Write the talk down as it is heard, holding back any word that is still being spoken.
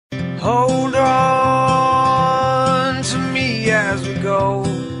Hold on to me as we go,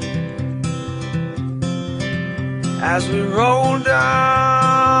 as we roll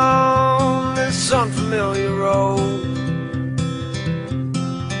down this unfamiliar road.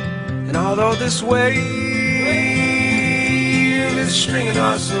 And although this wave is stringing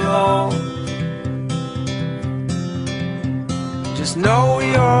us along, just know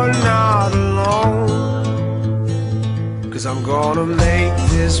you're not alone, 'cause I'm gonna make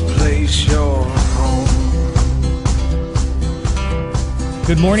this place your home.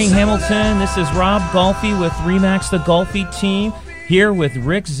 Good morning, Hamilton. This is Rob Golfi with Remax the Golfi team, here with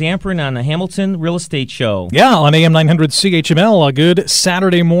Rick Zamperin on the Hamilton Real Estate Show. Yeah, on AM 900 CHML. A good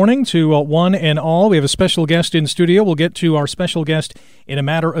Saturday morning to one and all. We have a special guest in studio. We'll get to our special guest in a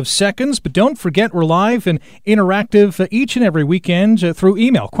matter of seconds, but don't forget we're live and interactive each and every weekend through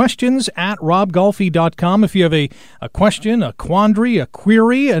email. Questions at robgolfi.com. If you have a question, a quandary, a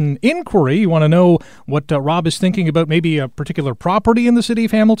query, an inquiry, you want to know what Rob is thinking about maybe a particular property in the city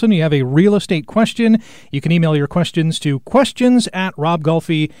of Hamilton, you have a real estate question, you can email your questions to questions at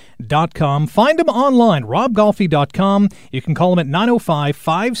robgolfi.com. Find him online, robgolfi.com. You can call him at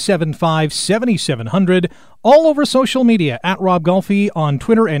 905-575-7700. All over social media, at Rob Golfi on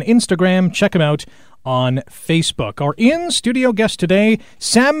Twitter and Instagram. Check him out on Facebook. Our in-studio guest today,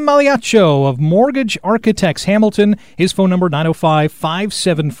 Sam Magliaccio of Mortgage Architects Hamilton. His phone number,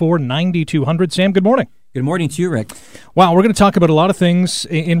 905-574-9200. Sam, good morning. Good morning to you, Rick. Wow, we're going to talk about a lot of things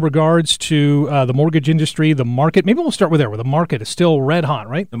in regards to the mortgage industry, the market. Maybe we'll start with there, where the market is still red hot,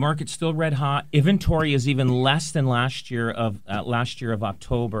 right? The market's still red hot. Inventory is even less than last year of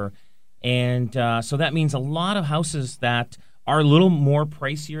October. And so that means a lot of houses that are a little more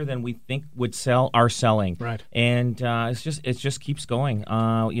pricier than we think would sell are selling. Right. And it just keeps going.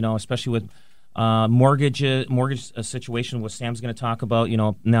 Especially with mortgage situation, what Sam's going to talk about.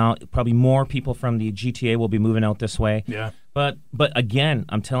 Now probably more people from the GTA will be moving out this way. Yeah. But again,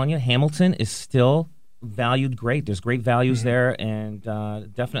 I'm telling you, Hamilton is still valued great. There's great values there, and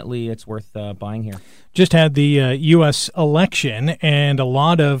definitely it's worth buying here. Just had the U.S. election, and a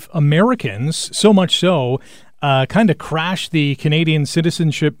lot of Americans, so much so, kind of crashed the Canadian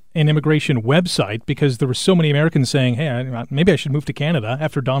Citizenship and Immigration website because there were so many Americans saying, hey, maybe I should move to Canada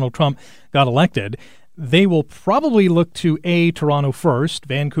after Donald Trump got elected. They will probably look to Toronto first,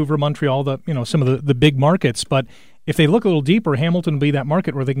 Vancouver, Montreal, some of the big markets, but if they look a little deeper, Hamilton will be that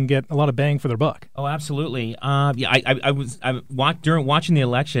market where they can get a lot of bang for their buck. Oh, absolutely. I during watching the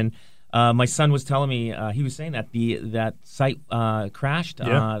election, my son was telling me he was saying that that site crashed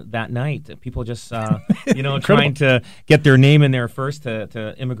that night. People just trying to get their name in there first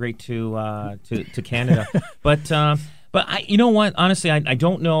to immigrate to Canada, But you know what? Honestly, I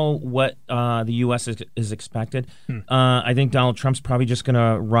don't know what the U.S. is expected. I think Donald Trump's probably just going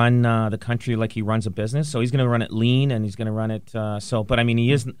to run the country like he runs a business. So he's going to run it lean, and he's going to run it But I mean,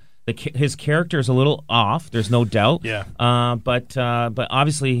 he is his character is a little off. There's no doubt. Yeah. But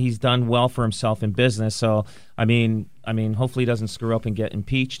obviously he's done well for himself in business. So I mean, hopefully he doesn't screw up and get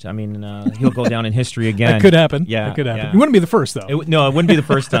impeached. I mean, he'll go down in history again. That could happen. Yeah, that could happen. Yeah. It wouldn't be the first, though. It wouldn't be the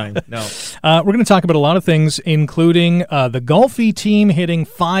first time. No. We're going to talk about a lot of things, including the Golfi team hitting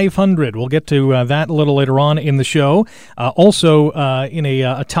 500. We'll get to that a little later on in the show. Also, in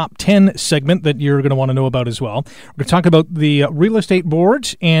a top 10 segment that you're going to want to know about as well. We're going to talk about the real estate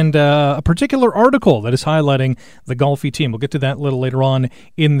board and a particular article that is highlighting the Golfi team. We'll get to that a little later on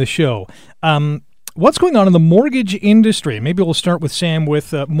in the show. What's going on in the mortgage industry? Maybe we'll start with Sam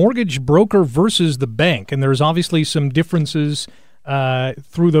with mortgage broker versus the bank. And there's obviously some differences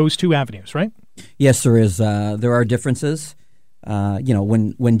through those two avenues, right? Yes, there is. There are differences.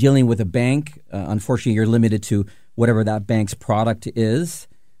 When dealing with a bank, unfortunately, you're limited to whatever that bank's product is.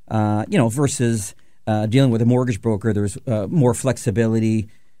 Versus dealing with a mortgage broker, there's more flexibility.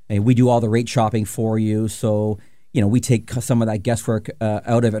 And we do all the rate shopping for you. So, we take some of that guesswork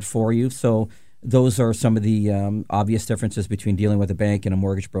out of it for you. So those are some of the obvious differences between dealing with a bank and a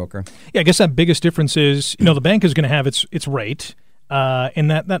mortgage broker. Yeah, I guess that biggest difference is, the bank is going to have its rate, and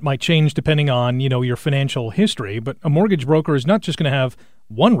that might change depending on, your financial history. But a mortgage broker is not just going to have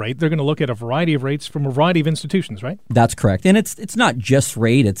one rate. They're going to look at a variety of rates from a variety of institutions, right? That's correct. And it's not just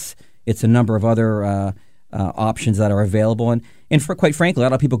rate. It's a number of other options that are available. And for quite frankly, a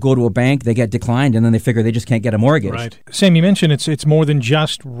lot of people go to a bank, they get declined, and then they figure they just can't get a mortgage. Right. Sam, you mentioned it's more than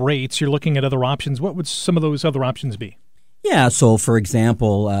just rates. You're looking at other options. What would some of those other options be? Yeah. So, for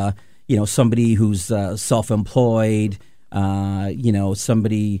example, somebody who's self-employed,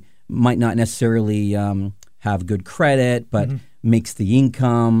 somebody might not necessarily have good credit, but makes the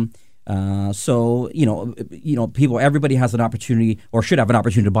income. So everybody has an opportunity or should have an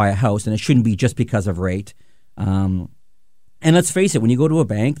opportunity to buy a house, and it shouldn't be just because of rate. And let's face it, when you go to a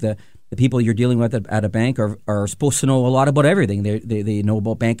bank, the people you're dealing with at a bank are supposed to know a lot about everything. They know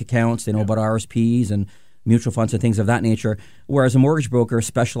about bank accounts, they know about RSPs and mutual funds and things of that nature, whereas a mortgage broker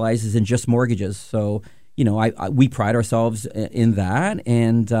specializes in just mortgages. So, we pride ourselves in that,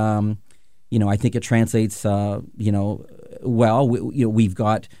 and I think it translates, well. We've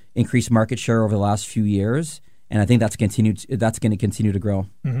got increased market share over the last few years, and I think that's going to continue to grow.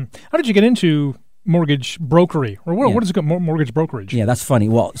 Mm-hmm. How did you get into mortgage brokery, or what is it called? Mortgage brokerage? Yeah, that's funny.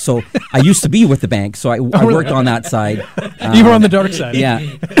 Well, so I used to be with the bank, so I worked on that side. You were on the dark side. Yeah.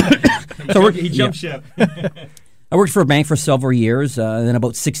 He jumped ship. I worked for a bank for several years. Then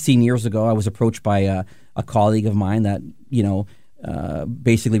about 16 years ago, I was approached by a colleague of mine that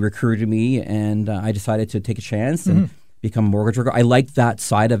basically recruited me, and I decided to take a chance and become a mortgage broker. I liked that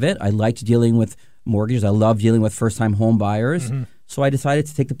side of it. I liked dealing with mortgages. I love dealing with first-time home buyers. Mm-hmm. So I decided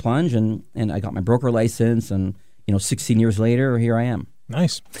to take the plunge, and I got my broker license, and 16 years later, here I am.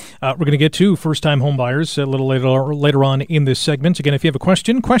 Nice. We're going to get to first-time home buyers a little later on in this segment. Again, if you have a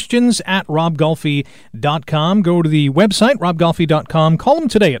question, questions@robgolfi.com. Go to the website, robgolfi.com. Call them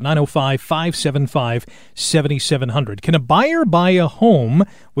today at 905-575-7700. Can a buyer buy a home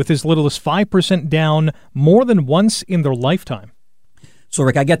with as little as 5% down more than once in their lifetime? So,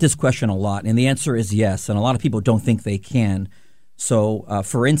 Rick, I get this question a lot, and the answer is yes, and a lot of people don't think they can. So,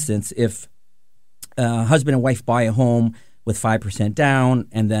 for instance, if a husband and wife buy a home with 5% down,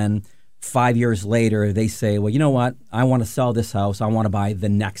 and then 5 years later they say, well, you know what, I want to sell this house, I want to buy the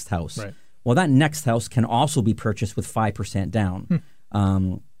next house. Right. Well, that next house can also be purchased with 5% down.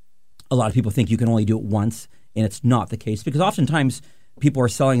 A lot of people think you can only do it once, and it's not the case, because oftentimes people are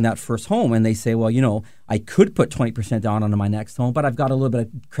selling that first home and they say, well, I could put 20% down on my next home, but I've got a little bit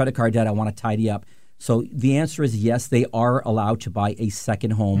of credit card debt I want to tidy up. So the answer is yes, they are allowed to buy a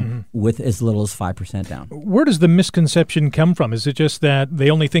second home with as little as 5% down. Where does the misconception come from? Is it just that they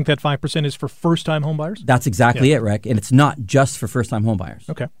only think that 5% is for first-time home buyers? That's exactly it, Rick. And it's not just for first-time home buyers.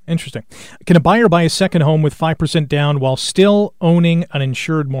 Okay, interesting. Can a buyer buy a second home with 5% down while still owning an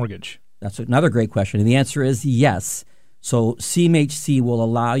insured mortgage? That's another great question. And the answer is yes. So CMHC will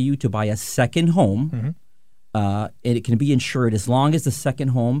allow you to buy a second home, and it can be insured as long as the second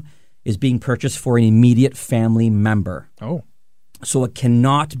home is being purchased for an immediate family member. Oh. So it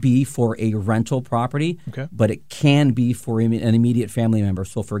cannot be for a rental property, but it can be for an immediate family member.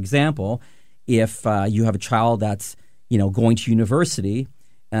 So, for example, if you have a child that's going to university,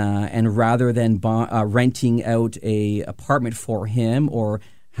 and rather than renting out a apartment for him or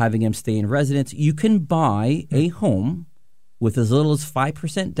having him stay in residence, you can buy a home with as little as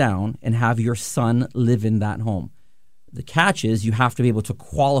 5% down and have your son live in that home. The catch is you have to be able to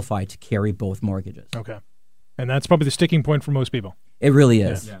qualify to carry both mortgages. Okay. And that's probably the sticking point for most people. It really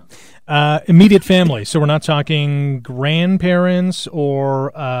is. Yeah. Immediate family. So we're not talking grandparents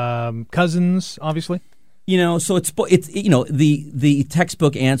or cousins, obviously? So it's the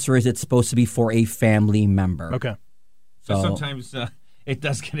textbook answer is it's supposed to be for a family member. Okay. So sometimes it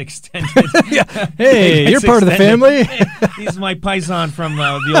does get extended. Hey, you're part of the family. He's my paisan from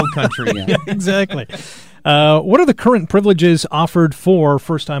the old country. Yeah, exactly. What are the current privileges offered for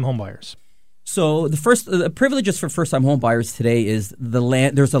first-time homebuyers? So the privileges for first-time homebuyers today is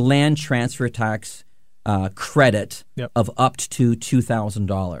there's a land transfer tax credit of up to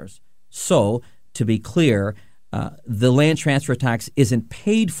 $2,000. So to be clear, the land transfer tax isn't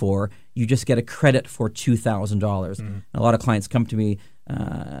paid for. You just get a credit for $2,000. A lot of clients come to me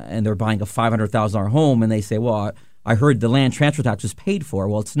and they're buying a $500,000 home, and they say, well, I heard the land transfer tax was paid for.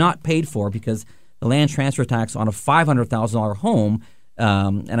 Well, it's not paid for because the land transfer tax on a $500,000 home,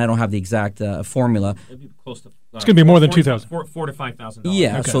 and I don't have the exact formula. It'd be close to, it's going to be more than $2,000. $4,000 to $5,000.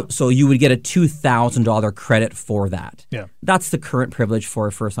 Yeah, okay. So you would get a $2,000 credit for that. Yeah, that's the current privilege for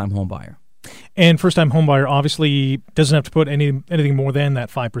a first-time home buyer. And first-time home buyer obviously doesn't have to put anything more than that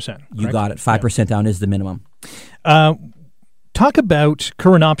 5%. Correct? You got it. 5% down is the minimum. Talk about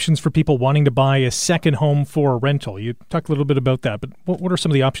current options for people wanting to buy a second home for a rental. You talked a little bit about that, but what are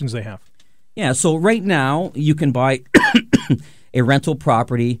some of the options they have? Yeah, so right now you can buy a rental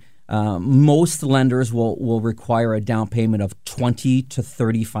property. Most lenders will require a down payment of 20 to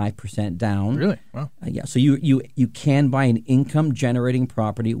 35% down. Really? Wow. Yeah, so you can buy an income-generating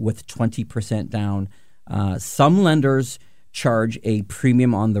property with 20% down. Some lenders charge a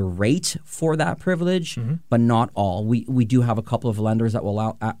premium on the rate for that privilege, but not all. We do have a couple of lenders that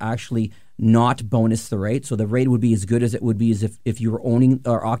will actually not bonus the rate, so the rate would be as good as it would be as if you were owning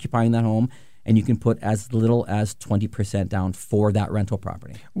or occupying that home. and you can put as little as 20% down for that rental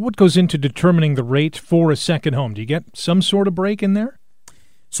property. What goes into determining the rate for a second home? Do you get some sort of break in there?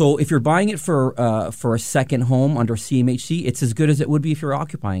 So if you're buying it for a second home under CMHC, it's as good as it would be if you're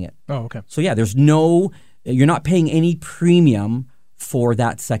occupying it. Oh, okay. So yeah, you're not paying any premium for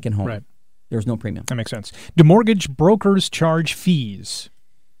that second home. Right. There's no premium. That makes sense. Do mortgage brokers charge fees?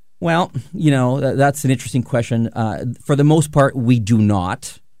 Well, that's an interesting question. For the most part, we do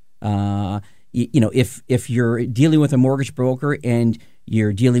not. If you're dealing with a mortgage broker and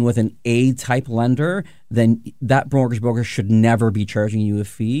you're dealing with an A-type lender, then that mortgage broker should never be charging you a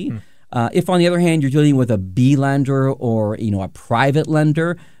fee. If, on the other hand, you're dealing with a B lender or a private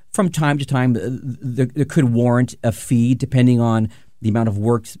lender, from time to time there could warrant a fee depending on the amount of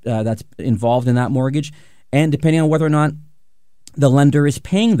work that's involved in that mortgage, and depending on whether or not the lender is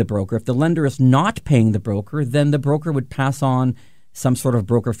paying the broker. If the lender is not paying the broker, then the broker would pass on some sort of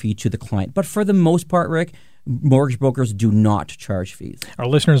broker fee to the client. But for the most part, Rick, mortgage brokers do not charge fees. Our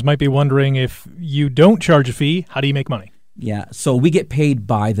listeners might be wondering, if you don't charge a fee, how do you make money? Yeah, so we get paid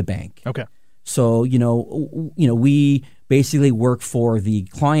by the bank. Okay. So, we basically work for the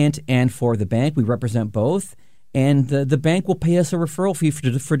client and for the bank. We represent both, and the bank will pay us a referral fee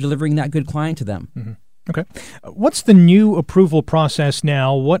for delivering that good client to them. Mm-hmm. Okay. What's the new approval process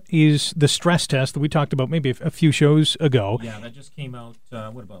now? What is the stress test that we talked about maybe a few shows ago? Yeah, that just came out,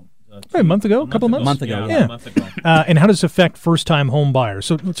 what about? A month ago? A couple of months? A month ago, yeah. A month ago. And how does it affect first-time home buyers?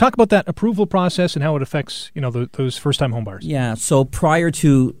 So let's talk about that approval process and how it affects, those first-time home buyers. Yeah, so prior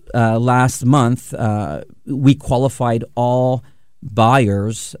to last month, we qualified all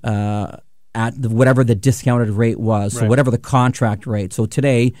buyers at whatever the discounted rate was, so whatever the contract rate. So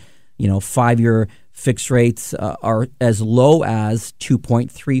today, 5-year fixed rates are as low as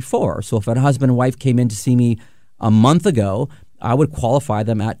 2.34. So if a husband and wife came in to see me a month ago, I would qualify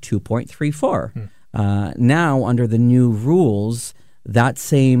them at 2.34. Now, under the new rules, that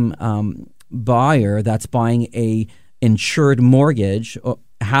same buyer that's buying a insured mortgage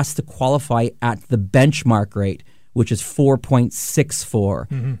has to qualify at the benchmark rate, which is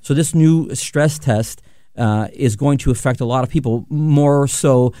 4.64. So this new stress test is going to affect a lot of people, more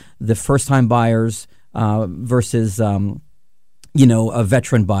so the first-time buyers versus, a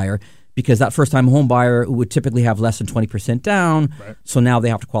veteran buyer, because that first-time home buyer would typically have less than 20% down. Right. So now they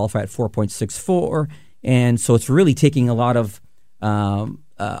have to qualify at 4.64. And so it's really taking a lot of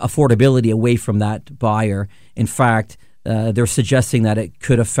affordability away from that buyer. In fact, they're suggesting that it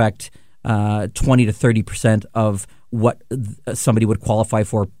could affect 20 to 30% of what somebody would qualify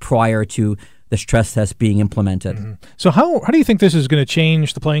for prior to the stress test being implemented. Mm-hmm. So how do you think this is going to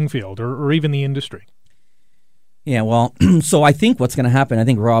change the playing field or even the industry? Yeah, well, so I think what's going to happen, I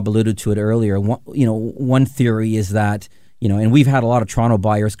think Rob alluded to it earlier, one theory is that, and we've had a lot of Toronto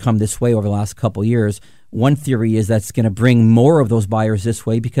buyers come this way over the last couple of years. One theory is that's going to bring more of those buyers this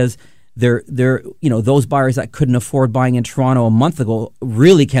way because they're those buyers that couldn't afford buying in Toronto a month ago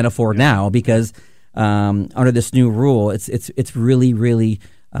really can't afford now because under this new rule, it's really, really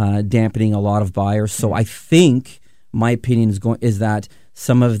dampening a lot of buyers. So I think my opinion is that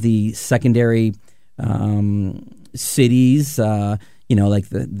some of the secondary cities, like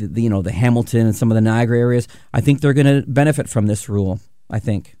the Hamilton and some of the Niagara areas, I think they're going to benefit from this rule. I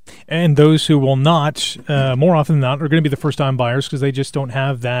think. And those who will not, more often than not, are going to be the first-time buyers because they just don't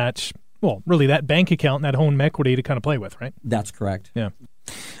have that, that bank account and that home equity to kind of play with, right? That's correct. Yeah.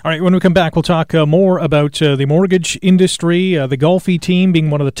 All right, when we come back, we'll talk more about the mortgage industry, the Golfi team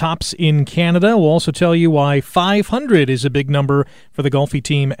being one of the tops in Canada. We'll also tell you why 500 is a big number for the Golfi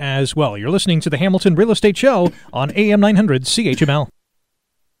team as well. You're listening to the Hamilton Real Estate Show on AM 900 CHML.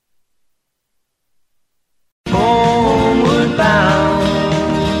 Homeward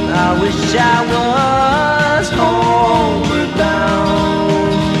bound, I wish I was homeward bound.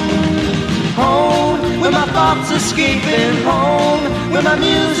 Home, where my thoughts escaping, home where my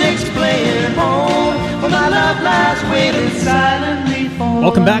music's playing, home where my love lies waiting silently for.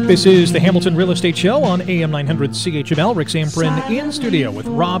 Welcome back. This is the Hamilton Real Estate Show on AM 900 CHML. Rick Zamperin in studio with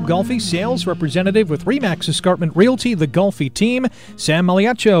Rob Golfi, sales representative with Remax Escarpment Realty, the Golfi team. Sam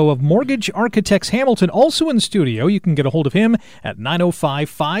Maliaccio of Mortgage Architects Hamilton also in studio. You can get a hold of him at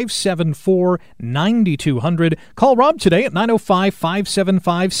 905-574-9200. Call Rob today at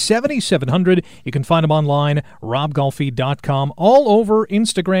 905-575-7700. You can find him online, robgolfi.com. All over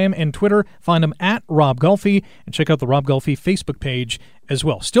Instagram and Twitter. Find him at Rob Golfi and check out the Rob Golfi Facebook page as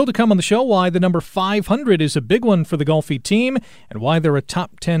well. Still to come on the show, why the number 500 is a big one for the Golfi team and why they're a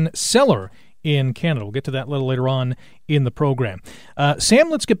top 10 seller in Canada. We'll get to that a little later on in the program. Sam,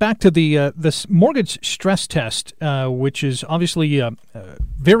 let's get back to this mortgage stress test, which is obviously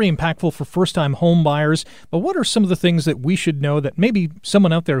very impactful for first-time home buyers. But what are some of the things that we should know that maybe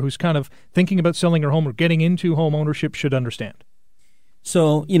someone out there who's kind of thinking about selling their home or getting into home ownership should understand?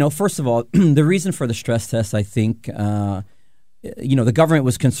 So, first of all, the reason for the stress test, I think, the government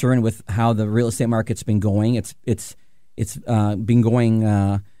was concerned with how the real estate market's been going. It's been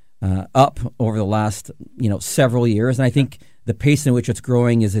going up over the last, several years. And I think the pace in which it's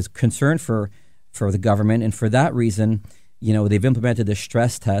growing is concern for the government. And for that reason, they've implemented the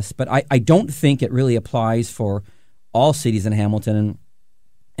stress test. But I don't think it really applies for all cities in Hamilton.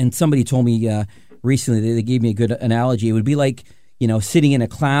 And somebody told me recently, they gave me a good analogy. It would be like, sitting in a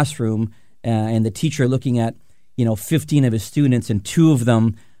classroom and the teacher looking at, 15 of his students and 2 of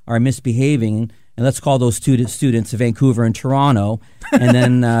them are misbehaving. And let's call those students Vancouver and Toronto. And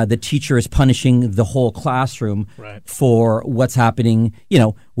then the teacher is punishing the whole classroom for what's happening,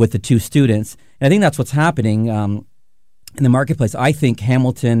 with the 2 students. And I think that's what's happening in the marketplace. I think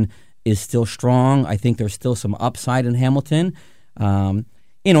Hamilton is still strong. I think there's still some upside in Hamilton. And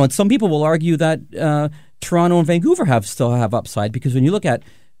some people will argue that Toronto and Vancouver still have upside, because when you look at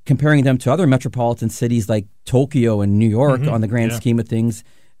comparing them to other metropolitan cities like Tokyo and New York on the grand scheme of things,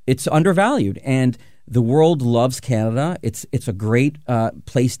 it's undervalued. And the world loves Canada. It's a great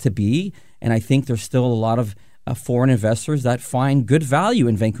place to be. And I think there's still a lot of foreign investors that find good value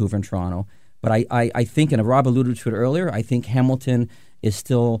in Vancouver and Toronto. But I think, and Rob alluded to it earlier, I think Hamilton is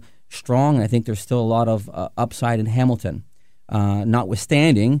still strong. And I think there's still a lot of upside in Hamilton.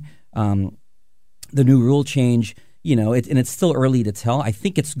 Notwithstanding the new rule change, and it's still early to tell. I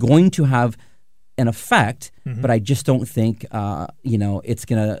think it's going to have an effect, but I just don't think it's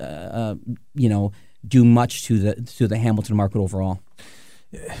going to do much to the Hamilton market overall.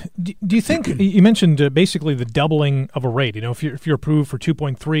 Do you think, you mentioned basically the doubling of a rate? If you're approved for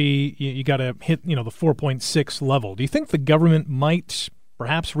 2.3, you got to hit the 4.6 level. Do you think the government might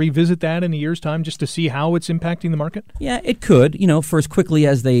perhaps revisit that in a year's time just to see how it's impacting the market? Yeah, it could. For as quickly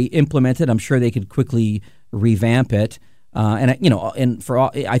as they implement it, I'm sure they could quickly revamp it. I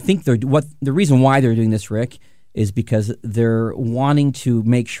think the reason why they're doing this, Rick, is because they're wanting to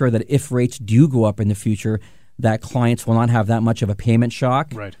make sure that if rates do go up in the future, that clients will not have that much of a payment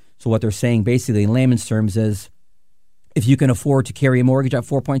shock. Right. So what they're saying basically in layman's terms is, if you can afford to carry a mortgage at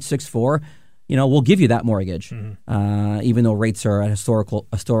 4.64, we'll give you that mortgage, even though rates are at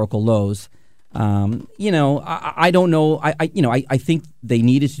historical lows. I don't know. I think they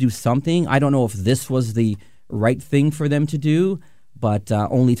needed to do something. I don't know if this was the right thing for them to do, but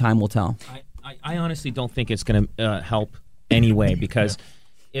only time will tell. I honestly don't think it's going to help anyway, because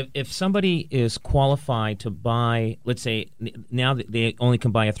if somebody is qualified to buy, let's say now they only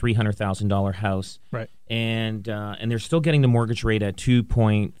can buy a $300,000 house, right, and they're still getting the mortgage rate at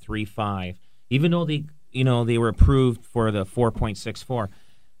 2.35, even though they were approved for the 4.64.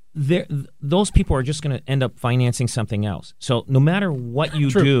 Those people are just going to end up financing something else. So no matter what you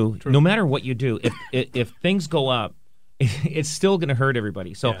do, if things go up, it's still going to hurt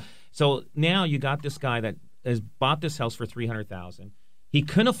everybody. So now you got this guy that has bought this house for $300,000. He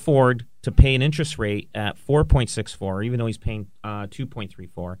couldn't afford to pay an interest rate at 4.64, even though he's paying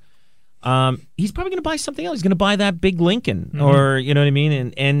 2.34. He's probably going to buy something else. He's going to buy that big Lincoln, or you know what I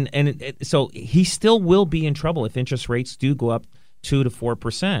mean. So he still will be in trouble if interest rates do go up 2 to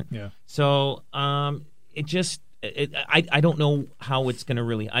 4%. Yeah. So I don't know how it's going to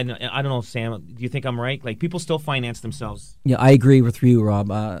really. I don't know, Sam. Do you think I'm right? Like, people still finance themselves. Yeah, I agree with you,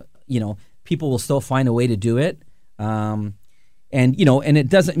 Rob. People will still find a way to do it. And it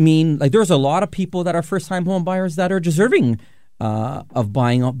doesn't mean, like, there's a lot of people that are first-time home buyers that are deserving of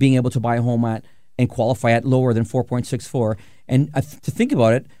being able to buy a home at and qualify at lower than 4.64. And to think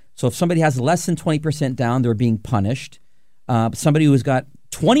about it, so if somebody has less than 20% down, they're being punished. Somebody who's got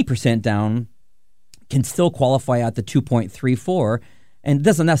 20% down can still qualify at the 2.34, and it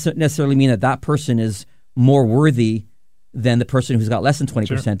doesn't necessarily mean that person is more worthy than the person who's got less than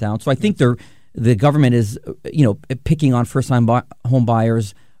 20% down. So I think the government is, picking on first-time home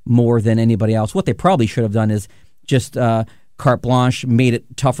buyers more than anybody else. What they probably should have done is just carte blanche, made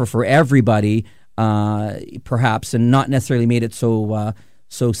it tougher for everybody, perhaps, and not necessarily made it so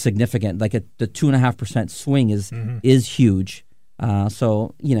significant. Like the 2.5% swing is huge.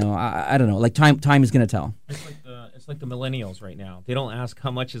 So I don't know. Like time is going to tell. It's like the millennials right now. They don't ask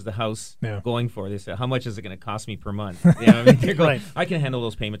how much is the house going for. They say, how much is it going to cost me per month? You know what I mean? They're going, I can handle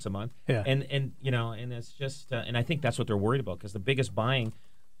those payments a month. Yeah. And it's just and I think that's what they're worried about, because the biggest buying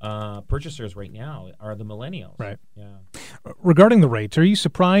purchasers right now are the millennials. Right. Yeah. Regarding the rates, are you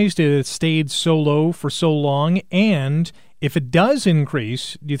surprised it stayed so low for so long? And if it does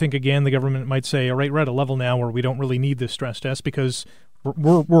increase, do you think, again, the government might say, all right, we're at a level now where we don't really need this stress test because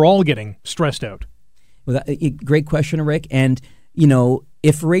we're all getting stressed out? Well, great question, Rick. And,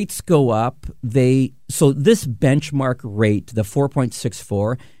 if rates go up, so this benchmark rate, the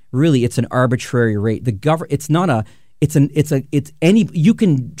 4.64, really it's an arbitrary rate. It's not it's any, you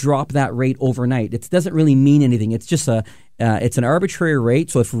can drop that rate overnight. It doesn't really mean anything. It's just it's an arbitrary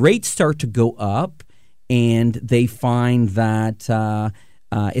rate. So if rates start to go up and they find that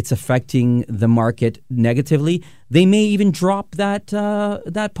it's affecting the market negatively, they may even drop that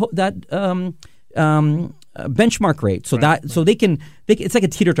benchmark rate. So so they can it's like a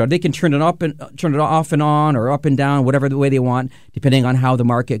teeter-totter. They can turn it off and on, or up and down, whatever the way they want, depending on how the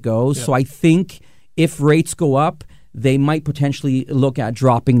market goes. Yeah. So I think if rates go up, they might potentially look at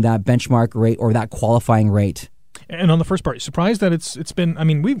dropping that benchmark rate or that qualifying rate. And on the first part, surprised that it's been, I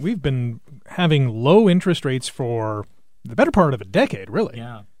mean, we've been having low interest rates for the better part of a decade, really.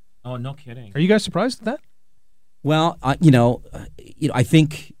 Yeah. Oh, no kidding. Are you guys surprised at that? Well, I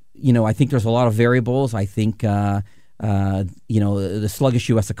think there's a lot of variables. I think the sluggish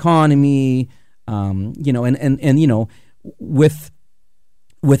U.S. economy, with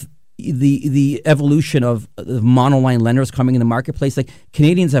the evolution of monoline lenders coming in the marketplace, like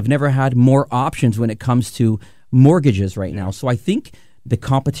Canadians have never had more options when it comes to mortgages right now. So I think the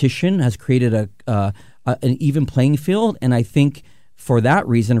competition has created an even playing field, and I think for that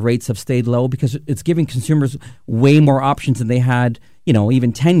reason rates have stayed low because it's giving consumers way more options than they had,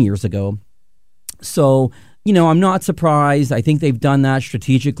 even 10 years ago. So, I'm not surprised. I think they've done that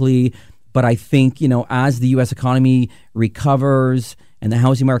strategically, but I think, as the U.S. economy recovers and the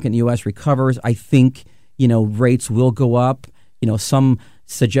housing market in the U.S. recovers, I think, rates will go up. Some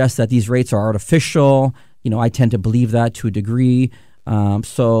suggest that these rates are artificial. I tend to believe that to a degree.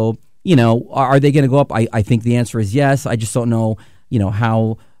 So, are they going to go up? I think the answer is yes. I just don't know,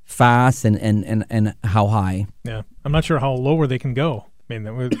 how fast and how high. Yeah, I'm not sure how lower they can go. I mean,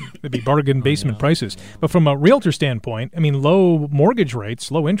 that'd be bargain basement prices. But from a realtor standpoint, I mean, low mortgage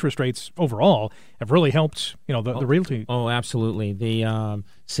rates, low interest rates overall have really helped, the realty. Oh, absolutely. The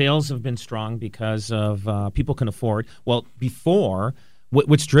sales have been strong because of people can afford. Well, before,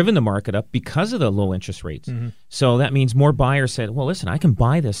 what's driven the market up because of the low interest rates. Mm-hmm. So that means more buyers said, well, listen, I can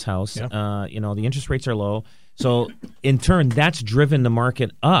buy this house. Yeah. The interest rates are low. So in turn, that's driven the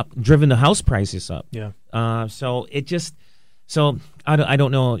market up, driven the house prices up. Yeah. So it just... So I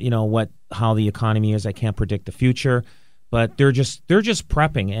don't know, how the economy is. I can't predict the future, but they're just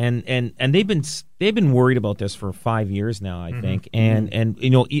prepping, and they've been worried about this for 5 years now, I think, and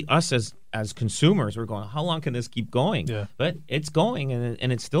us as consumers, we're going, how long can this keep going? Yeah. But it's going,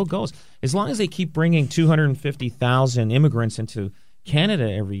 and it still goes as long as they keep bringing 250,000 immigrants into Canada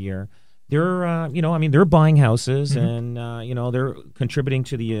every year. They're, they're buying houses, and they're contributing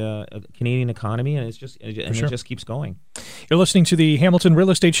to the Canadian economy, and it just keeps going. You're listening to the Hamilton Real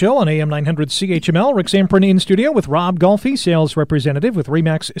Estate Show on AM 900 CHML. Rick Zamperin in studio with Rob Golfi, sales representative with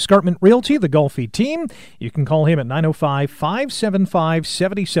Remax Escarpment Realty, the Golfi team. You can call him at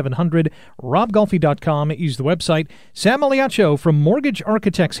 905-575-7700. RobGolfi.com is the website. Sam Aliacho from Mortgage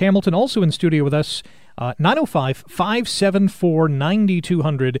Architects Hamilton, also in studio with us.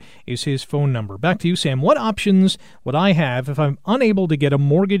 905-574-9200 is his phone number. Back to you, Sam. What options would I have if I'm unable to get a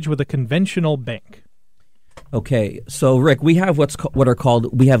mortgage with a conventional bank? Okay, so Rick, we have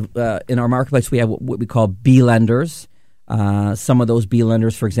in our marketplace, we have what we call B lenders. Some of those B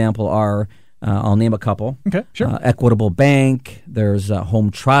lenders, for example, are, I'll name a couple. Okay, sure. Equitable Bank, there's Home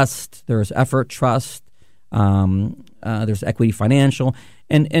Trust, there's Effort Trust, there's Equity Financial,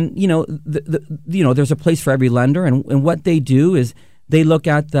 and there's a place for every lender, and what they do is they look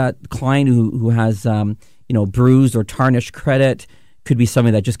at that client who has bruised or tarnished credit. Could be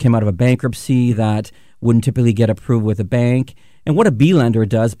somebody that just came out of a bankruptcy that wouldn't typically get approved with a bank. And what a B lender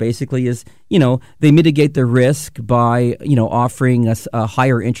does basically is, they mitigate the risk by, offering us a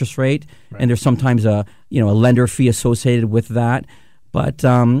higher interest rate, right. And there's sometimes a lender fee associated with that, but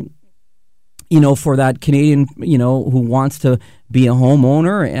for that Canadian, who wants to be a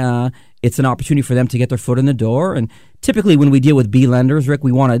homeowner, it's an opportunity for them to get their foot in the door. And typically when we deal with B lenders, Rick,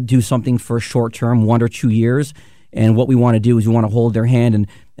 we want to do something for short term, 1 or 2 years. And what we want to do is we want to hold their hand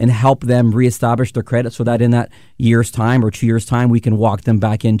and help them reestablish their credit so that in that year's time or 2 years' time, we can walk them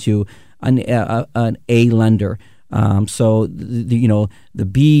back into an A lender. So the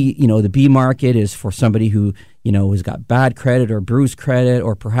B market is for somebody who has got bad credit or bruised credit,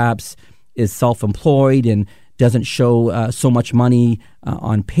 or perhaps is self-employed and doesn't show so much money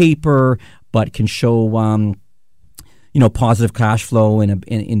on paper, but can show positive cash flow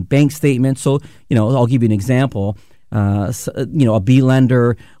in bank statements. So I'll give you an example. A B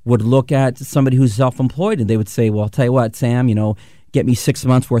lender would look at somebody who's self-employed, and they would say, "Well, I'll tell you what, Sam, get me 6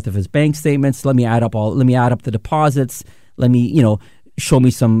 months worth of his bank statements. Let me add up the deposits. Let me, show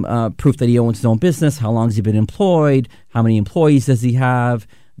me some proof that he owns his own business. How long has he been employed? How many employees does he have?"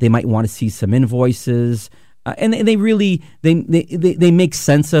 They might want to see some invoices, and they really they make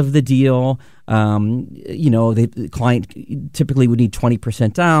sense of the deal. The client typically would need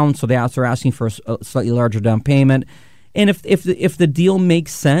 20% down, so they're asking for a slightly larger down payment. And if the deal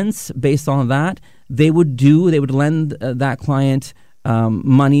makes sense based on that, they would lend that client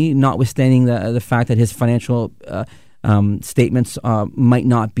money, notwithstanding the fact that his financial statements might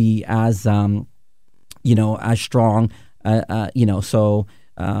not be as as strong. So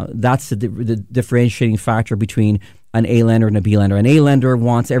that's the differentiating factor between an A lender and a B lender. An A lender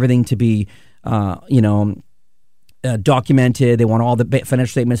wants everything to be documented. They want all the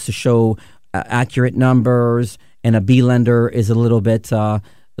financial statements to show accurate numbers, and a B lender is a little bit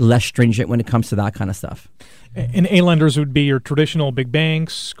less stringent when it comes to that kind of stuff. And A lenders would be your traditional big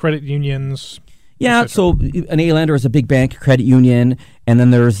banks, credit unions. Yeah, so an A lender is a big bank, credit union, and then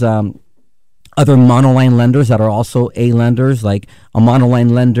there's other monoline lenders that are also A lenders. Like a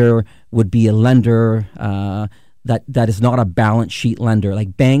monoline lender would be a lender that is not a balance sheet lender.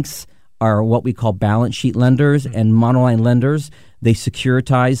 Like banks are what we call balance sheet lenders, and monoline lenders, they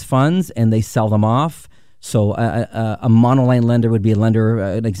securitize funds and they sell them off. So a monoline lender would be a lender.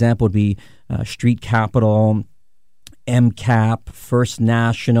 An example would be Street Capital, MCAP, First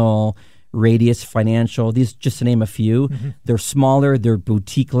National, Radius Financial. These, just to name a few. Mm-hmm. They're smaller. They're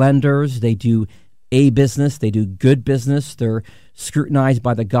boutique lenders. They do A business. They do good business. They're scrutinized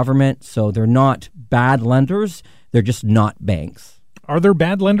by the government. So they're not bad lenders. They're just not banks. Are there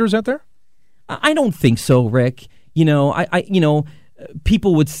bad lenders out there? I don't think so, Rick.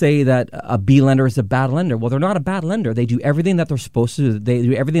 People would say that a B lender is a bad lender. Well, they're not a bad lender. They do everything that they're supposed to do. They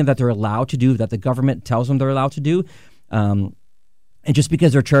do everything that they're allowed to do, that the government tells them they're allowed to do. And just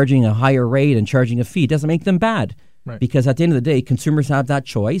because they're charging a higher rate and charging a fee doesn't make them bad. Right. Because at the end of the day, consumers have that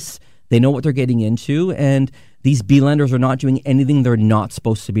choice. They know what they're getting into, and these B lenders are not doing anything they're not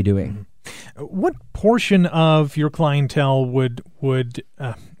supposed to be doing. Mm-hmm. What portion of your clientele would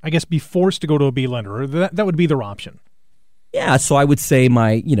be forced to go to a B lender, or that would be their option? Yeah, so I would say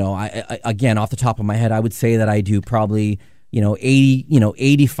again, off the top of my head, I would say that I do probably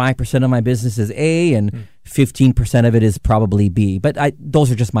 85% of my business is A, and 15% of it is probably B. But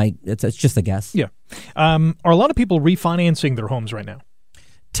those are just it's just a guess. Yeah. Are a lot of people refinancing their homes right now?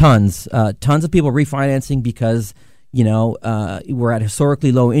 Tons of people refinancing because we're at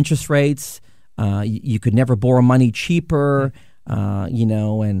historically low interest rates. You could never borrow money cheaper.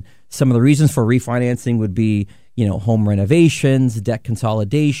 And some of the reasons for refinancing would be home renovations, debt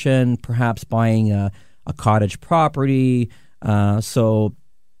consolidation, perhaps buying a cottage property. So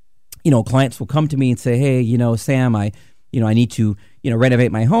clients will come to me and say, "Hey, Sam, I need to,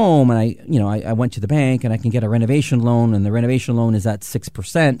 renovate my home, and I went to the bank and I can get a renovation loan, and the renovation loan is at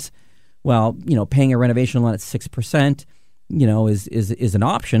 6%. Well, paying a renovation loan at 6%, is an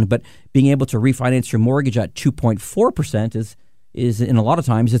option, but being able to refinance your mortgage at 2.4% is in a lot of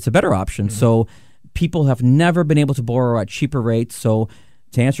times it's a better option. Mm-hmm. So people have never been able to borrow at cheaper rates. So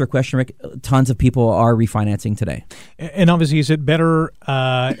to answer your question, Rick, tons of people are refinancing today. And obviously, is it better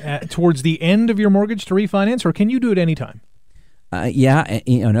towards the end of your mortgage to refinance, or can you do it anytime?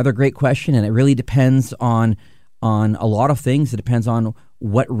 Another great question, and it really depends on a lot of things. It depends on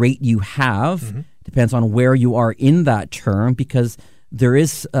what rate you have. Mm-hmm. Depends on where you are in that term, because there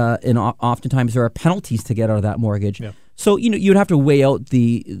is, and oftentimes there are penalties to get out of that mortgage. Yeah. So you'd have to weigh out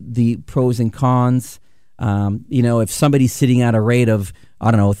the pros and cons. If somebody's sitting at a rate of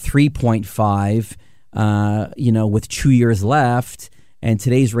 3.5, with 2 years left, and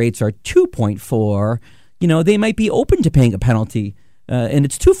today's rates are 2.4, they might be open to paying a penalty. And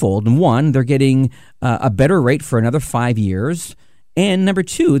it's twofold. And one, they're getting a better rate for another 5 years. And number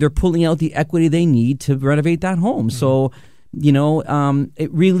two, they're pulling out the equity they need to renovate that home. Mm-hmm. So, it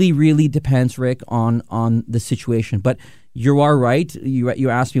really, really depends, Rick, on the situation. But you are right. You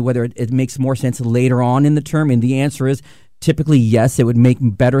asked me whether it makes more sense later on in the term, and the answer is typically yes. It would make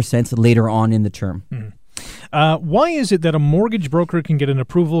better sense later on in the term. Mm-hmm. Why is it that a mortgage broker can get an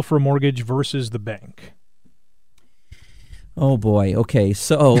approval for a mortgage versus the bank? Oh boy. Okay.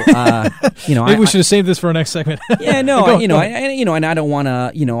 So, maybe we should have saved this for our next segment. Yeah. No. And I don't want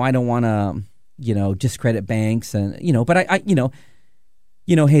to, discredit banks, and but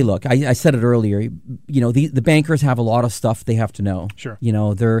hey, look, I said it earlier. The bankers have a lot of stuff they have to know. Sure.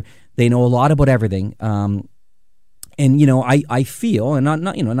 They know a lot about everything. And I feel, and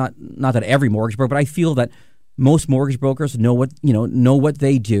not that every mortgage broker, but I feel that most mortgage brokers know what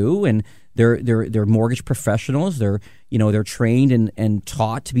they do, and they're mortgage professionals. They're trained and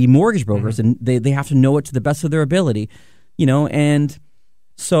taught to be mortgage brokers, and they have to know it to the best of their ability. And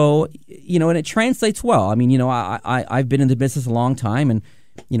so and it translates well. I mean, I've been in the business a long time, and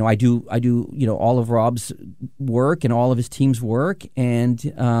I do all of Rob's work and all of his team's work,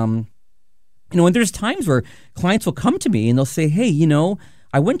 and and there's times where clients will come to me and they'll say, hey,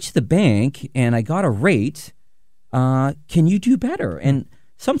 I went to the bank and I got a rate. Can you do better? And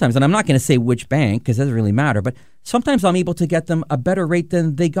sometimes, and I'm not going to say which bank because it doesn't really matter, but sometimes I'm able to get them a better rate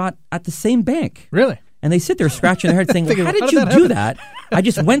than they got at the same bank. Really? And they sit there scratching their head saying, well, how did you do that? I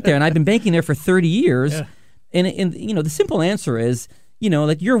just went there and I've been banking there for 30 years. Yeah. And the simple answer is,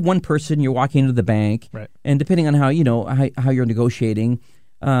 like you're one person, you're walking into the bank, right. And depending on how you're negotiating,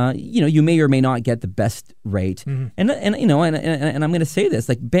 you may or may not get the best rate. Mm-hmm. And I'm going to say this,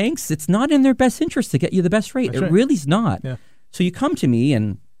 like banks, it's not in their best interest to get you the best rate. That's it right. really is not. Yeah. So you come to me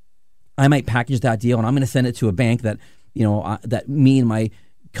and I might package that deal and I'm going to send it to a bank that, that me and my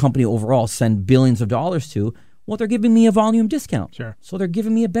company overall send billions of dollars to. Well, they're giving me a volume discount. Sure. So they're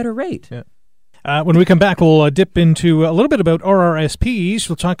giving me a better rate. Yeah. When we come back, we'll dip into a little bit about RRSPs.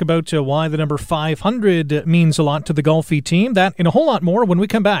 We'll talk about why the number 500 means a lot to the Golfi team. That and a whole lot more when we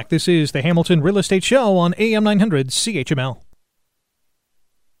come back. This is the Hamilton Real Estate Show on AM 900 CHML.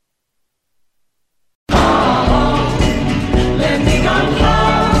 Let me go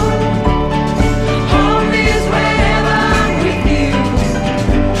home. Home is wherever I'm with you.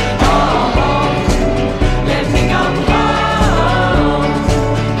 Oh, let me go home.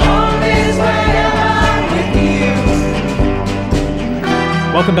 Home is wherever I'm with you.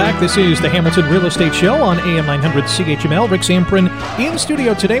 Welcome back. This is the Hamilton Real Estate Show on AM 900 CHML. Rick Zamperin in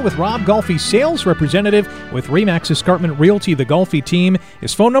studio today with Rob Golfi, sales representative with Remax Escarpment Realty, the Golfi team.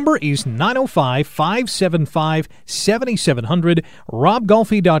 His phone number is 905-575-7700.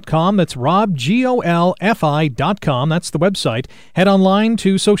 RobGolfi.com. That's RobGolfi.com. That's the website. Head online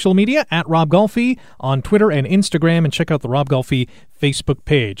to social media at Rob Golfi on Twitter and Instagram, and check out the Rob Golfi Facebook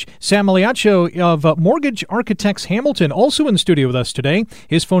page. Sam Maliaccio of Mortgage Architects Hamilton also in the studio with us today.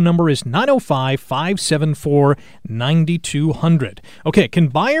 His phone number is 905-574-9200. Okay, can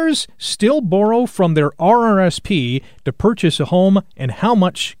buyers still borrow from their RRSP to purchase a home, and how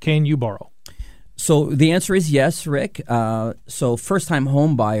much can you borrow? So the answer is yes, Rick. So first-time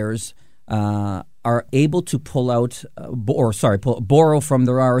home buyers are able to borrow from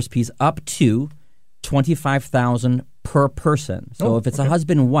their RRSPs up to $25,000 per person. So if it's a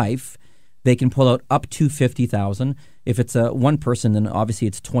husband and wife, they can pull out up to $50,000. If it's a one person, then obviously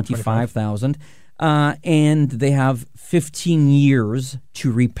it's $25,000. And they have 15 years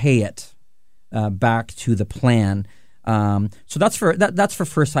to repay it back to the plan. So that's for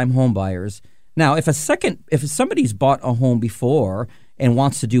first-time home buyers. Now, if somebody's bought a home before and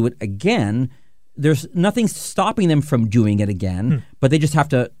wants to do it again, there's nothing stopping them from doing it again, but they just have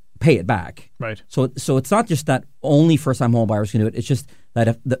to pay it back. Right. So it's not just that only first-time home buyers can do it. It's just that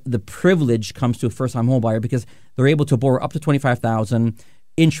if the privilege comes to a first-time home buyer because they're able to borrow up to $25,000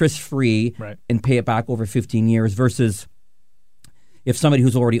 interest-free, right, and pay it back over 15 years versus if somebody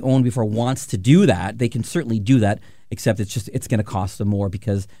who's already owned before wants to do that, they can certainly do that, except it's going to cost them more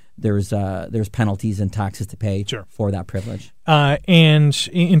because there's penalties and taxes to pay for that privilege. And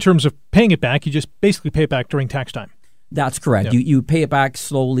in terms of paying it back, you just basically pay it back during tax time. That's correct. Yeah. You pay it back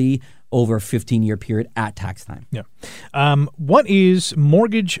slowly over a 15-year period at tax time. Yeah. What is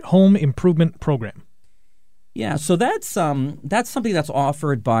Mortgage Home Improvement Program? Yeah, so that's something that's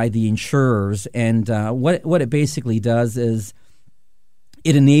offered by the insurers, and what it basically does is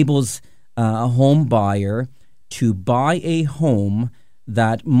it enables a home buyer to buy a home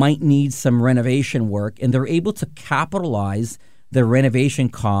that might need some renovation work, and they're able to capitalize the renovation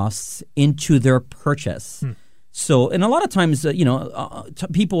costs into their purchase. So, and a lot of times,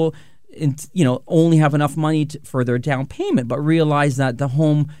 people, only have enough money for their down payment, but realize that the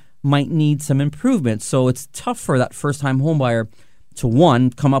home might need some improvement. So it's tough for that first-time home buyer to, one,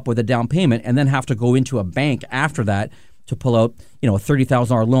 come up with a down payment and then have to go into a bank after that to pull out, a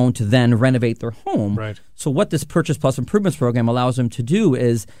 $30,000 loan to then renovate their home. Right. So what this Purchase Plus Improvements program allows them to do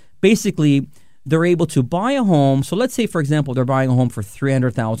is basically they're able to buy a home. So let's say, for example, they're buying a home for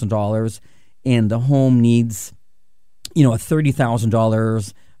 $300,000 and the home needs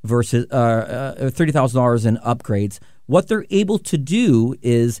 $30,000 versus $30,000 in upgrades. What they're able to do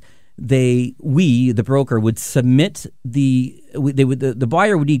is the broker would submit the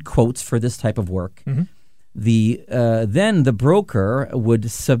buyer would need quotes for this type of work. Mm-hmm. Then the broker would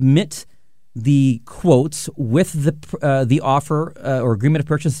submit the quotes with the offer or agreement of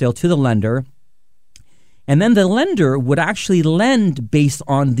purchase and sale to the lender, and then the lender would actually lend based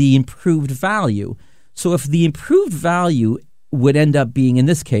on the improved value. So if the improved value would end up being, in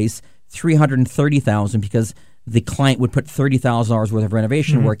this case, $330,000, because the client would put $30,000 worth of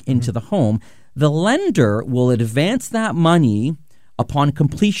renovation work into the home, the lender will advance that money upon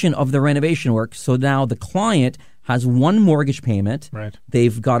completion of the renovation work. So now the client has one mortgage payment. Right.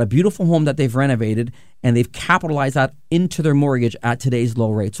 They've got a beautiful home that they've renovated, and they've capitalized that into their mortgage at today's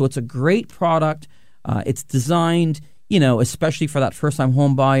low rate. So it's a great product. It's designed, especially for that first-time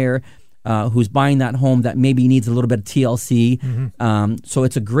home buyer who's buying that home that maybe needs a little bit of TLC. So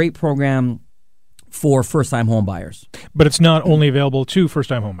it's a great program for first-time home buyers. But it's not only available to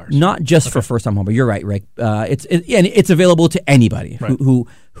first-time home buyers. Not just for first-time home buyers. You're right, Rick. It's available to anybody who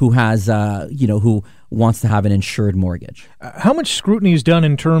has who wants to have an insured mortgage. How much scrutiny is done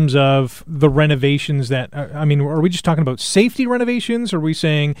in terms of the renovations that? Are we just talking about safety renovations? Are we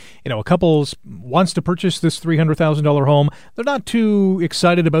saying a couple wants to purchase this $300,000 home? They're not too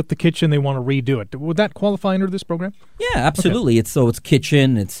excited about the kitchen. They want to redo it. Would that qualify under this program? Yeah, absolutely. Okay. It's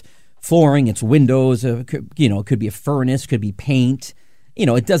kitchen. It's flooring, it's windows, it could be a furnace, could be paint.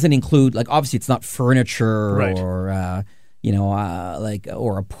 It doesn't include, obviously it's not furniture or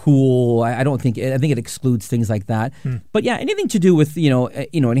or a pool. I think it excludes things like that. But yeah, anything to do with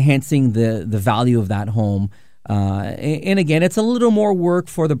enhancing the value of that home. And again, it's a little more work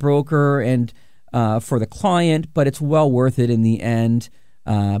for the broker and for the client, but it's well worth it in the end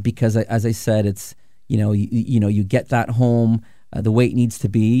because, as I said, it's you get that home the way it needs to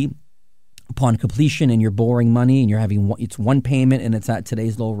be upon completion, and you're borrowing money, and you're having it's one payment, and it's at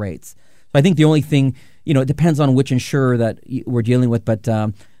today's low rates. So I think the only thing, it depends on which insurer that we're dealing with, but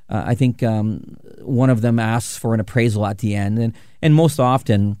I think one of them asks for an appraisal at the end, and most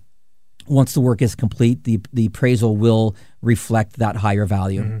often, once the work is complete, the appraisal will reflect that higher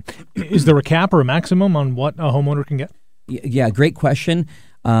value. Mm-hmm. Is there a cap or a maximum on what a homeowner can get? Yeah, great question.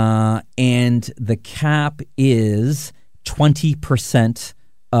 And the cap is 20%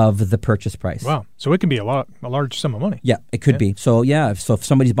 of the purchase price. Wow. So it can be a large sum of money. Yeah, it could be. So if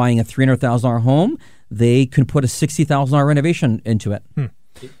somebody's buying a $300,000 home, they can put a $60,000 renovation into it.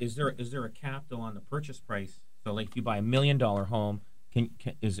 Is there a cap though on the purchase price? So if you buy $1 million home,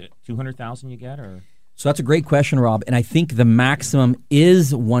 is it $200,000 you get, or? So that's a great question, Rob. And I think the maximum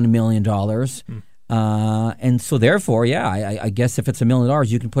is $1 million. And so therefore, I guess if it's $1 million,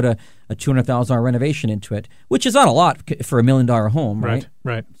 you can put a $200,000 renovation into it, which is not a lot for $1 million home, right?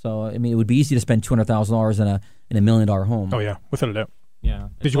 Right. So it would be easy to spend $200,000 in a $1 million home. Oh yeah, without a doubt. Yeah,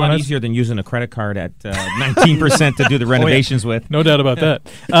 it's a lot easier than using a credit card at 19% to do the renovations with. No doubt about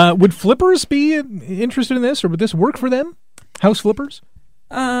that. Would flippers be interested in this, or would this work for them? House flippers?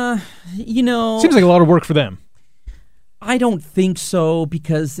 Seems like a lot of work for them. I don't think so,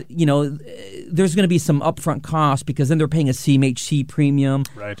 because there's going to be some upfront costs, because then they're paying a CMHC premium.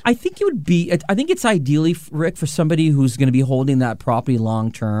 Right. I think it would be. I think it's ideally, Rick, for somebody who's going to be holding that property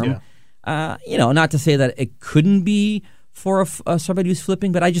long term. Yeah. Not to say that it couldn't be for somebody who's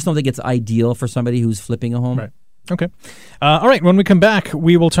flipping, but I just don't think it's ideal for somebody who's flipping a home. Right. Okay. All right. When we come back,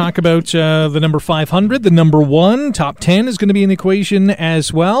 we will talk about the number 500. The number 1, top 10 is going to be in the equation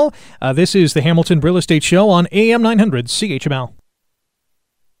as well. This is the Hamilton Real Estate Show on AM 900 CHML.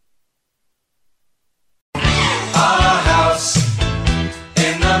 Our house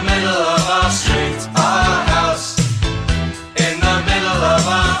in the middle of our street. Our house in the middle of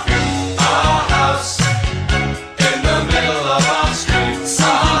our house in the middle of our street.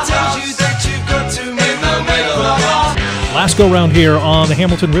 Something tells you that you've got to make the middle of our. Last go round here on the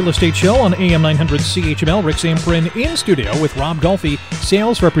Hamilton Real Estate Show on AM 900 CHML. Rick Zamperin in studio with Rob Golfi,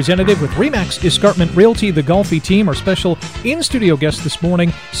 sales representative with RE/MAX Escarpment Realty, the Golfi team. Our special in-studio guest this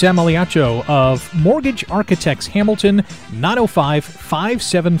morning, Sam Aliacho of Mortgage Architects Hamilton,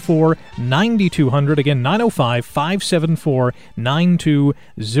 905-574-9200. Again,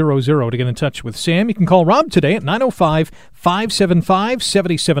 905-574-9200. To get in touch with Sam, you can call Rob today at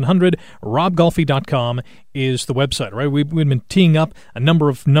 905-575-7700. RobGolfi.com is the website, right? We've been teeing up a number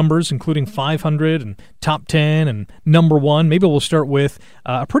of numbers, including 500 and top 10 and number 1. Maybe we'll start with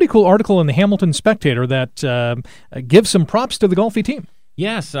a pretty cool article in the Hamilton Spectator that gives some props to the Golfi team.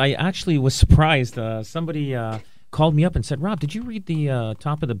 Yes, I actually was surprised. Somebody called me up and said, Rob, did you read the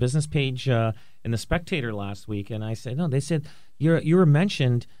top of the business page in the Spectator last week? And I said, no. They said, you were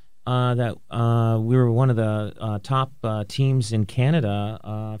mentioned that we were one of the top teams in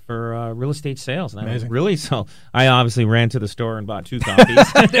Canada for real estate sales. And Amazing. Really? So I obviously ran to the store and bought 2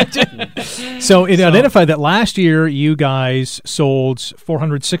 copies. So it identified that last year you guys sold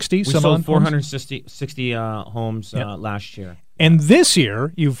 460. We sold 460 homes last year. And this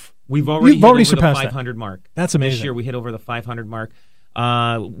year We've already hit over surpassed the 500 mark. That's amazing. This year we hit over the 500 mark.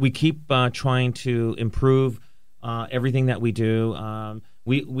 We keep trying to improve everything that we do.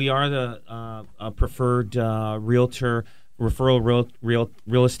 We are the preferred realtor referral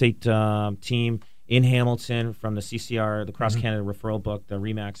real estate team in Hamilton from the CCR, the Cross Canada Referral Book, the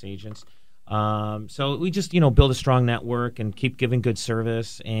RE/MAX agents. So we just build a strong network and keep giving good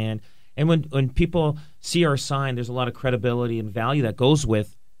service. And when people see our sign, there's a lot of credibility and value that goes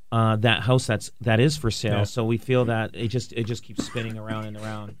with that house that is for sale. Yeah. So we feel that it just keeps spinning around and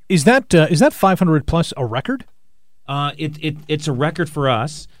around. Is that 500 plus a record? It's a record for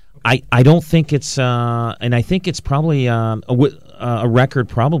us. I don't think it's and I think it's probably a record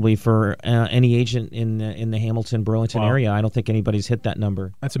probably for any agent in the Hamilton Burlington area. I don't think anybody's hit that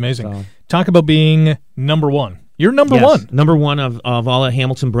number. That's amazing. So. Talk about being number one. You're number Yes, one. number one of all the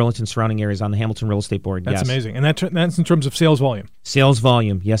Hamilton Burlington surrounding areas on the Hamilton Real Estate Board. That's yes. amazing, and that's in terms of sales volume. Sales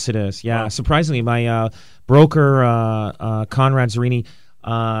volume, yes, it is. Yeah, Wow. Surprisingly, my broker Conrad Zerini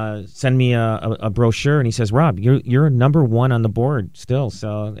sent me a brochure, and he says, "Rob, you're number one on the board still."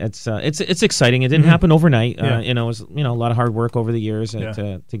 So it's exciting. It didn't happen overnight. Yeah. It was a lot of hard work over the years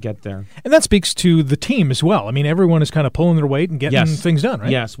to get there. And that speaks to the team as well. I mean, everyone is kind of pulling their weight and getting things done,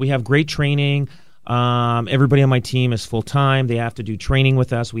 right? Yes, we have great training. Everybody on my team is full time. They have to do training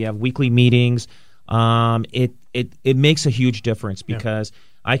with us. We have weekly meetings. It makes a huge difference because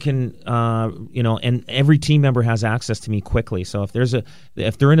I can, and every team member has access to me quickly. So if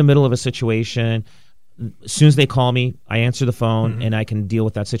they're in the middle of a situation, as soon as they call me, I answer the phone and I can deal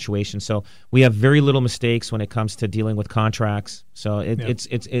with that situation. So we have very little mistakes when it comes to dealing with contracts. So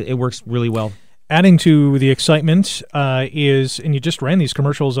it works really well. Adding to the excitement is, and you just ran these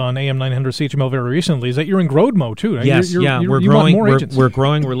commercials on AM 900 CHML very recently, is that you're in growth mode too. Right? Yes, we're you growing. Want more agents. We're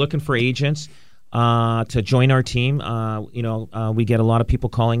growing. We're looking for agents to join our team. We get a lot of people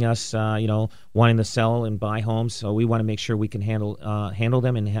calling us, wanting to sell and buy homes. So we want to make sure we can handle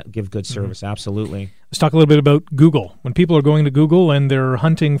them and give good service. Absolutely. Let's talk a little bit about Google. When people are going to Google and they're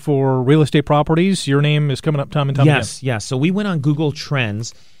hunting for real estate properties, your name is coming up time and time again. Yes. So we went on Google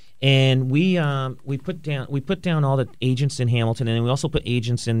Trends. And we put down all the agents in Hamilton, and then we also put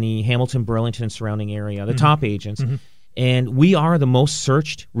agents in the Hamilton, Burlington, and surrounding area, the top agents. And we are the most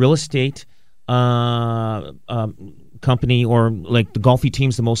searched real estate company, or like the Golfi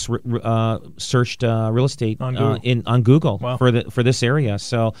team's the most searched real estate on Google Wow. for this area.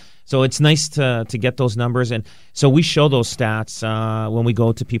 So it's nice to get those numbers, and so we show those stats when we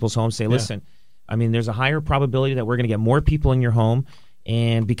go to people's homes. Say, listen, I mean, there's a higher probability that we're going to get more people in your home.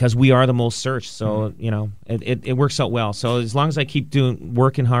 And because we are the most searched, so it works out well. So as long as I keep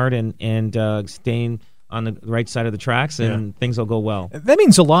working hard and staying on the right side of the tracks, and things will go well. That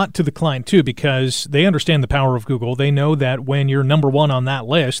means a lot to the client too, because they understand the power of Google. They know that when you're number one on that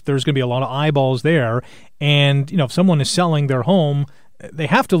list, there's going to be a lot of eyeballs there. And if someone is selling their home, they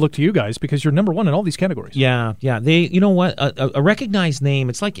have to look to you guys because you're number one in all these categories. Yeah. They, a recognized name.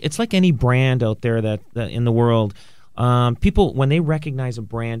 It's like any brand out there that in the world. People, when they recognize a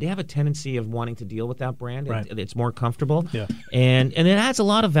brand, they have a tendency of wanting to deal with that brand. Right. It's more comfortable, Yeah. and it adds a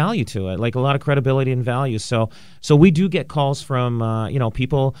lot of value to it, like a lot of credibility and value. So we do get calls from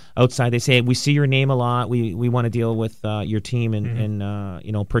people outside. They say, we see your name a lot. We want to deal with your team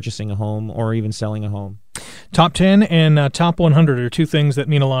and purchasing a home or even selling a home. Top 10 and top 100 are two things that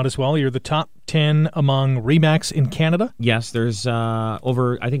mean a lot as well. You're the top 10 among RE/MAX in Canada. Yes, there's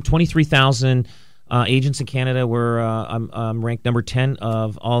over, I think, 23,000 agents in Canada. I'm ranked number 10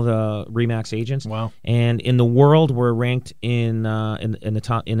 of all the RE/MAX agents. Wow! And in the world, we're ranked in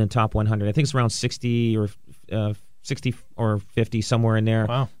the top 100. I think it's around 60 or 50 somewhere in there.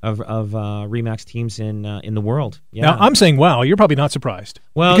 Wow. of RE/MAX teams in the world. Yeah. Now I'm saying, wow, you're probably not surprised.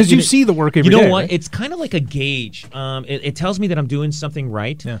 Well, because you see the work every day. You know what? Right? It's kind of like a gauge. It tells me that I'm doing something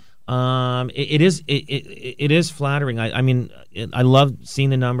right. Yeah. It is flattering. I mean, I love seeing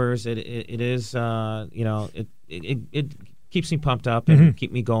the numbers. It is it keeps me pumped up and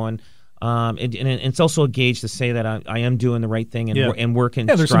keep me going. And it's also a gauge to say that I am doing the right thing and working.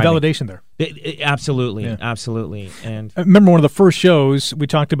 Yeah, there's striving. some validation there. Absolutely. And I remember one of the first shows we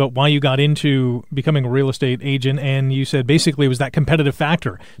talked about why you got into becoming a real estate agent, and you said basically it was that competitive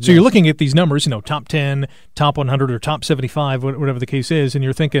factor. So you're looking at these numbers, top 10, top 100, or top 75, whatever the case is, and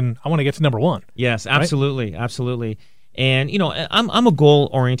you're thinking, I want to get to number one. Yes, absolutely, right? Absolutely. And I'm a goal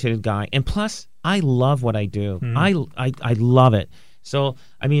oriented guy, and plus I love what I do. I love it. So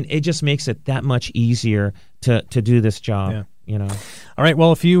I mean, it just makes it that much easier to do this job. Yeah. All right.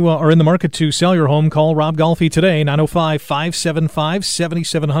 Well, if you are in the market to sell your home, call Rob Golfi today,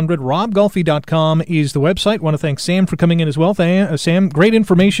 905-575-7700. RobGolfi.com is the website. Want to thank Sam for coming in as well. Sam, great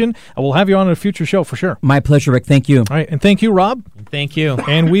information. We'll have you on a future show for sure. My pleasure, Rick. Thank you. All right. And thank you, Rob. Thank you.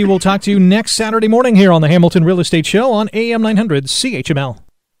 And we will talk to you next Saturday morning here on the Hamilton Real Estate Show on AM 900 CHML.